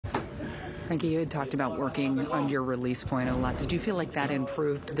Frankie, you had talked about working on your release point a lot. Did you feel like that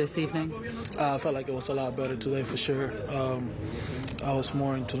improved this evening? I felt like it was a lot better today for sure. I was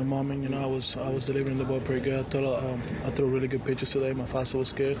more into the moment. You know, I was delivering the ball pretty good. I threw really good pitches today. My fastball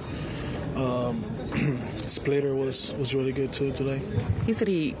was good. Splitter was really good too today. He said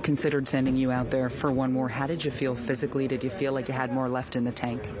he considered sending you out there for one more. How did you feel physically? Did you feel like you had more left in the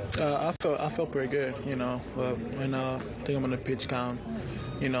tank? I felt pretty good, you know. But I think I'm on the pitch count,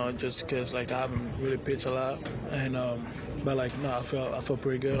 you know, just because like I haven't really pitched a lot, and but like no, I felt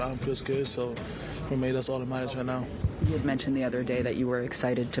pretty good. Arm feels good, so for me that's all that matters right now. You had mentioned the other day that you were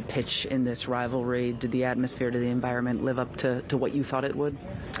excited to pitch in this rivalry. Did the atmosphere, did the environment live up to what you thought it would?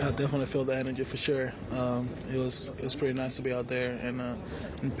 I definitely feel the energy for sure. It was pretty nice to be out there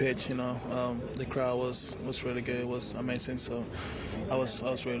and pitch. You know, the crowd was really good. It was amazing. So I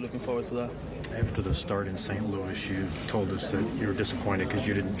was really looking forward to that. After the start in St. Louis, you told us that you were disappointed because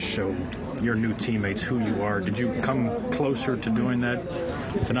you didn't show your new teammates who you are. Did you come closer to doing that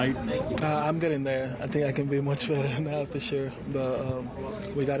tonight? I'm getting there. I think I can be much better now for sure. But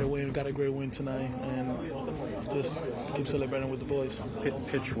we got a win. We got a great win tonight, and just keep celebrating with the boys.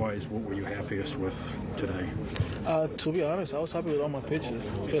 Pitch-wise, what were you happiest with today? To be honest, I was happy with all my pitches.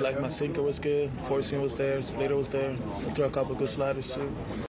 I feel like my sinker was good, four-seam was there, splitter was there. I threw a couple good sliders too.